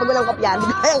kopya, pero pag walang kopya,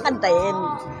 hindi ko kayang kantahin.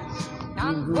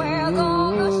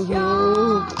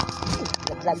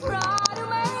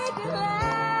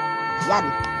 Yan,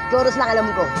 chorus lang alam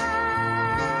ko.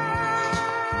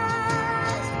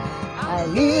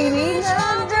 I'm living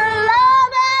under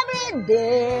love every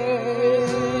day.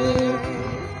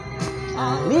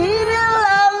 I'm living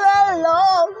love a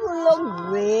long,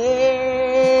 long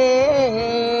way.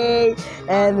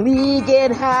 And we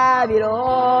can have it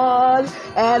all.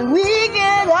 And we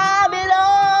can have it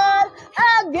all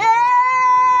again.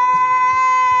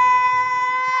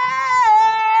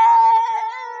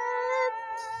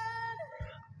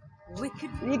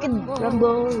 We can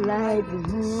crumble like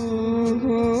living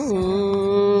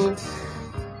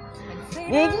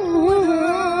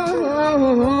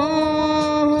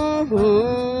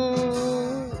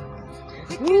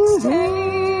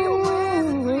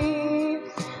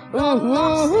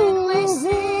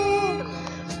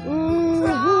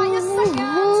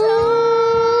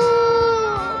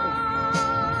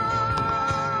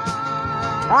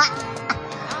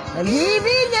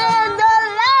in the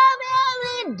love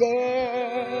every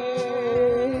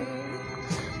day.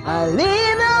 I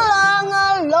live along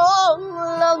a long,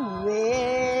 long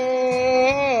way.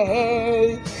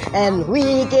 And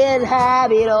we can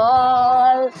have it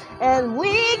all. And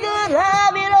we can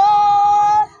have it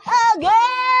all again.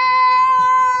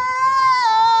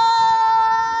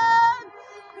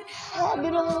 Have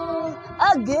it all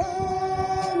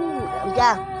again.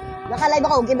 Kaya, naka-live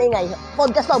ako, okay, maingay.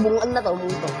 Podcast to, buong ano na to,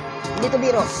 buong to. Hindi to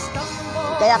biro.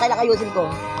 Kaya kailangan ayusin ko.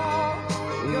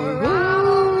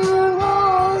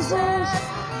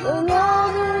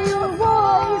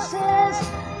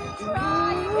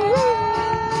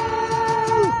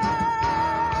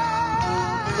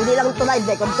 Hindi lang ito live,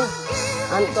 record to.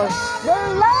 Ano to? The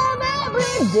love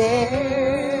every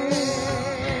day.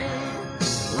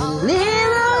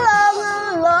 Live along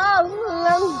a long,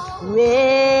 long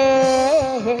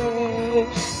way.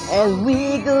 And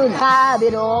we could have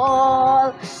it all.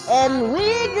 And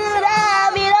we could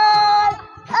have it all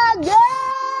again.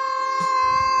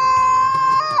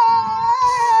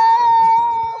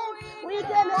 We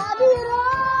can have it all.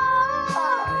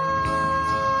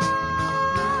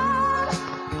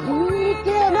 We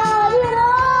can have it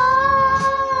all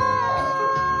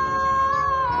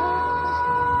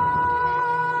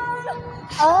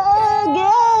again.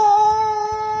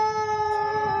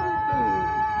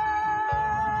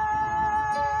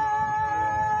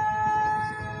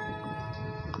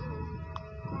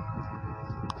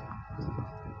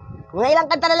 Mga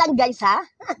ilang kanta na lang guys ha.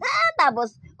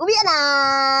 Tapos, uwi na.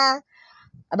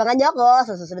 Abangan niyo ako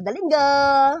sa susunod na linggo.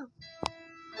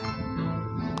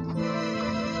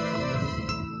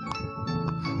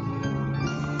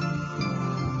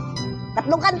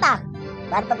 Tatlong kanta.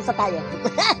 Para tapos na tayo.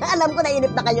 Alam ko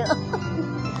nainip na kayo.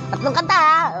 Tatlong kanta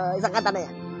ha. Isang kanta na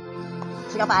yan.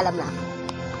 Sige pa alam na.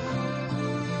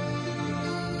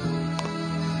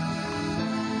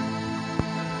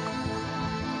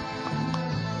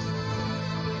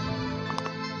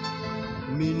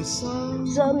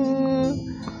 Minsan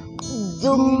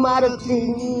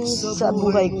dumarating sa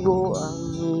buhay ko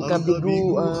ang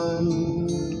kabiguan.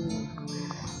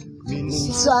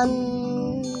 Minsan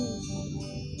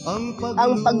ang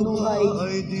pagbuhay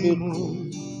ay di mo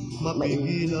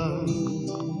mapigilan.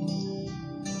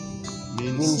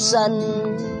 Minsan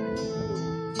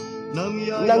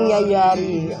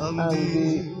nangyayari ang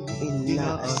di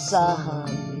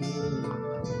inaasahan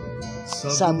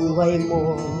sa buhay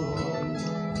mo.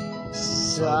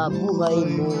 Sa buhay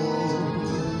mo.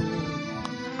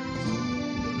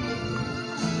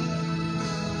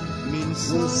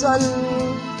 Minsan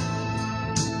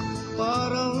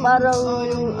parang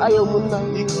ayaw mo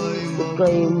nang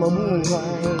ika'y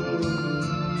mabuhay.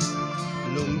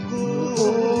 Lungkot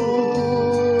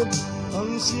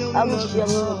ang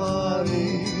siyang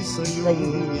hari sa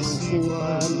iyong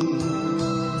isipan.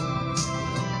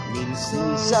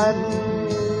 Minsan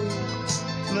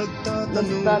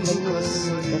nagtatanong ka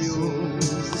sa iyong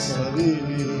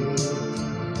sarili,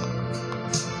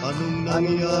 anong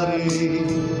nangyari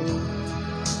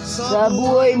sa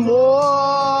buhay mo?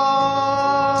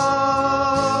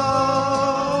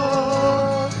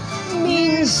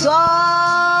 Minsan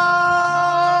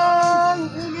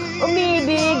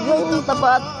umibig ang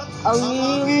tapat ang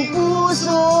iyong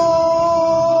puso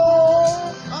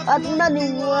at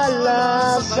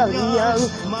naniwala sa iyang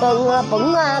mga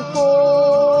pangako,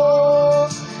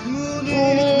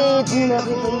 ngunit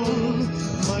nakitang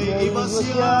may iba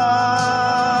siyang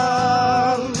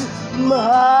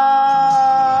mahal.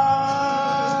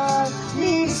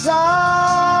 Minsan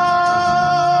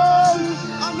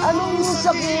anong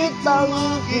sakit ang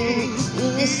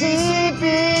iisipin,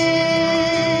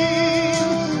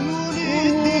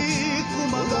 ngunit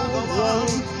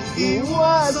kumagawang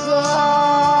iwasan,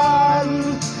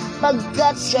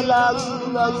 pagkat siya lang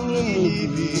ang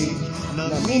inibig na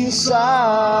minsan.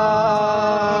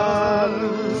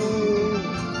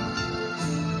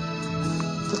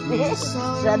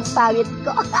 Saan pangit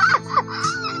ko?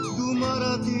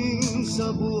 dumarating sa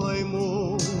buhay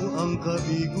mo ang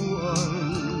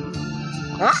kabiguan.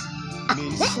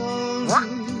 Minsan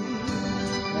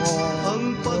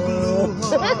ang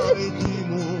pagluha ay di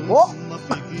mo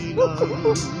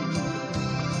mapigilan.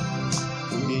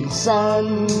 Minsan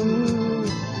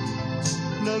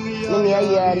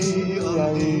nangyayari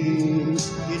ang di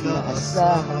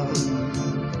inaasahan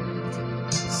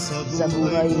sa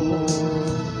buhay mo,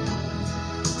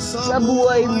 sa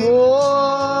buhay mo.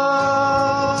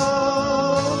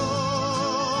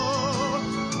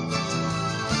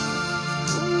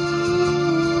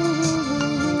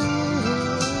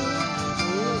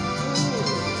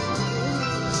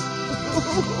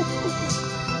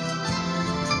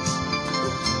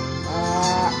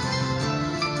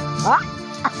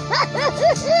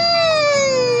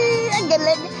 Ang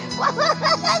galing.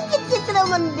 Ang kit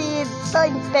naman dito,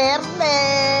 in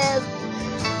fairness.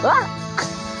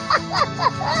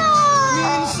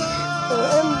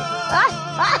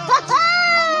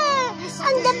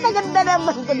 Ang ganda-ganda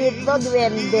naman ko dito,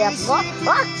 duwende ako.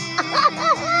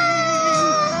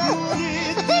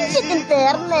 Ang kit, in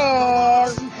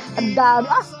fairness. Ang dami.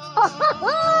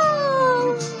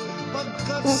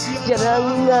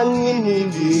 Jarang ang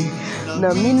inibig na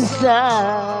minsan.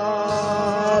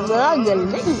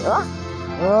 Galing,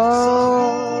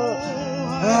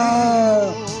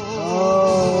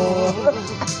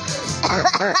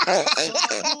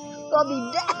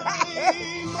 COVID.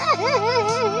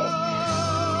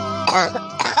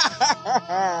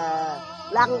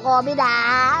 Lang COVID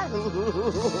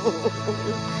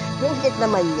Hingkit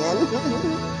naman yan.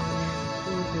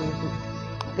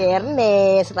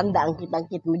 Fairness, tandaan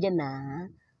kitang-kit mo dyan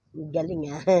Galing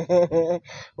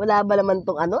Wala ba naman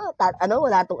tong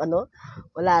wala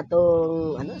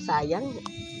tong sayang.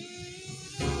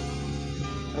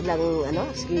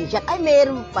 Walang screenshot. Ay,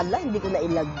 meron pala, hindi ko na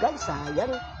ilagay,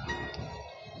 sayang.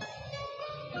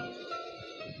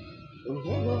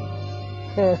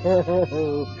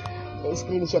 May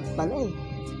screenshot pala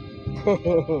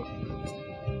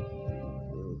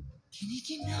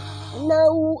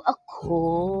Now ako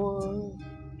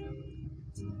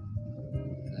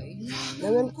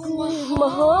kailangan kong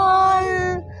mahal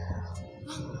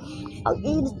ang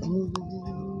init mo,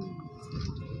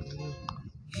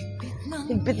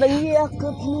 higpit ng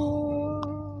yakap mo,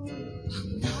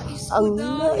 ang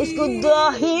nais ko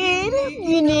dahil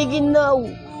giniginaw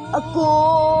ako,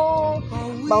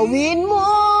 bawin mo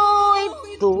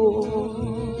ito.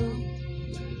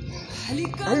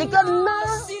 Halika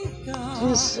na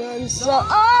minsan sa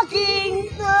aking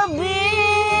tabi,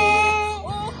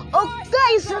 o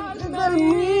kay sa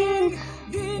dalmin,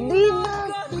 di na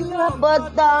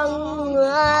dapat ang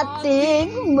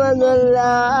ating mga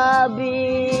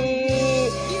labi.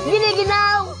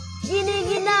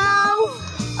 Giniginaw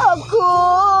ako,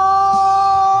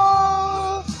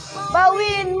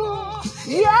 bawin mo,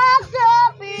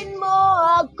 yakapin mo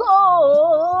ako,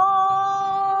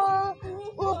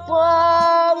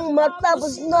 upang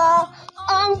matapos na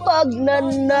ang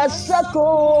pagnanasa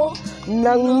ko,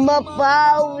 nang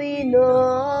mapawi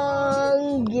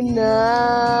ng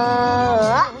giniginaw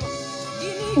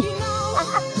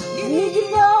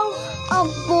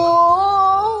ako,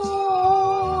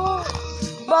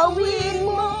 bawin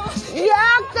mo,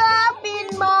 yakapin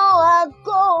mo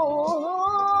ako,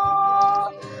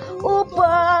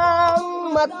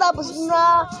 upang matapos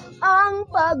na ang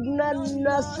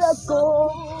pagnanasa ko,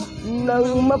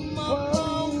 nang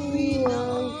mapawi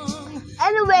ang...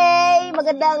 Anyway,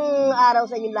 magandang araw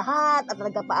sa inyong lahat at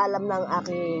nagkapaalam ng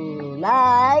aking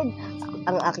live,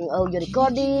 ang aking audio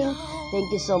recording. Thank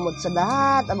you so much sa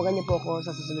lahat. Abangan niyo po ako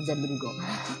sa susunod na linggo.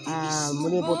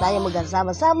 Muli po tayo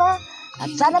magkasama-sama. At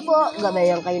sana po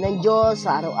gabayan kayo ng Diyos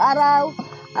sa araw-araw.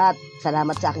 At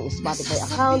salamat sa aking Spotify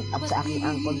account at sa aking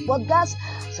Anchor Podcast,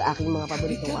 sa aking mga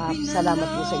paboritong app. Salamat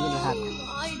po sa inyo lahat.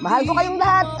 Mahal ko kayong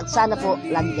lahat at sana po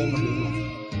lagi kayong mag-iingat.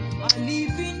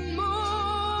 Alipin mo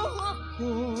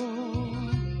ako,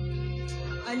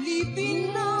 alipin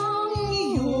na